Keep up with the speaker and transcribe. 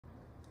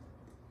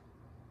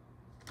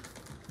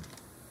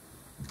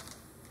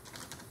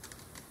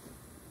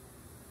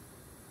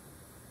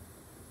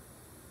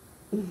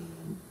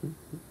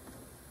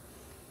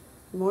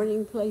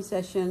Morning play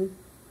session.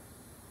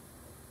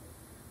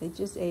 They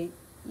just ate.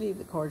 Leave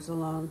the cords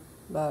alone,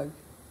 Bug.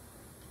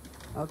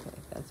 Okay,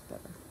 that's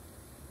better.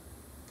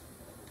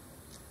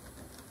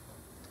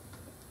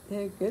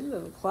 They're good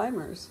little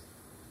climbers.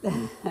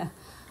 I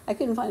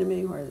couldn't find them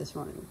anywhere this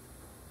morning.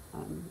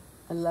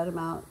 I let them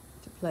out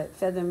to play,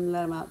 fed them,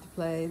 let them out to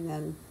play, and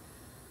then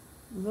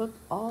looked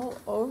all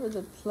over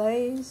the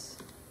place.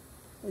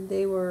 And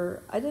they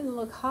were, I didn't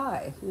look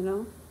high, you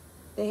know.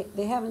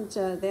 They haven't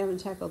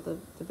tackled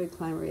the big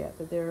climber yet,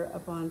 but they're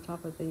up on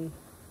top of the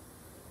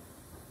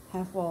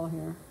half wall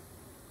here.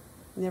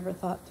 Never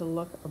thought to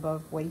look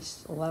above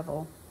waist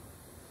level.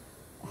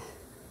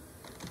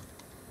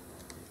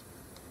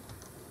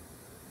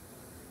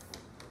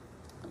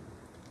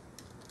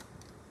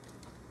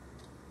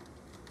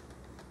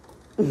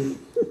 I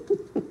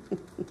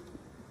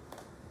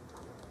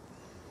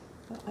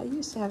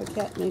used to have a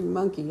cat named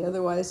Monkey.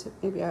 Otherwise,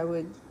 maybe I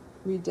would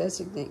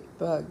redesignate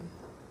Bug.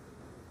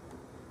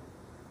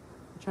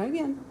 Try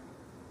again.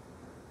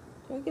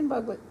 Try again,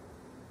 Buglet.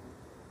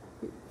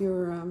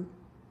 You're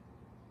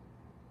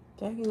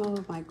dragging all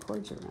of my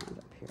cords around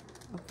up here.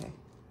 Okay.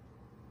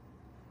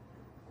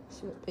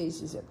 See what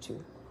Maisie's up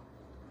to.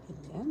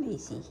 Hello,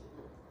 Maisy.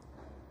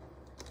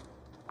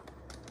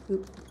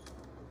 Oop.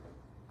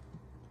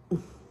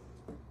 Okay.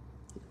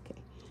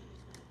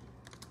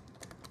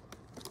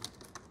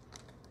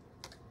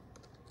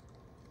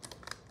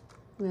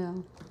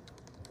 Well,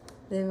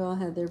 they've all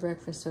had their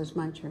breakfast, so it's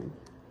my turn.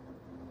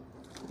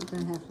 I'm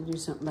gonna have to do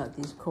something about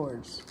these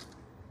cords.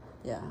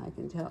 Yeah, I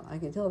can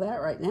tell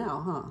that right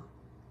now, huh?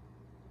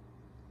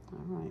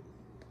 All right.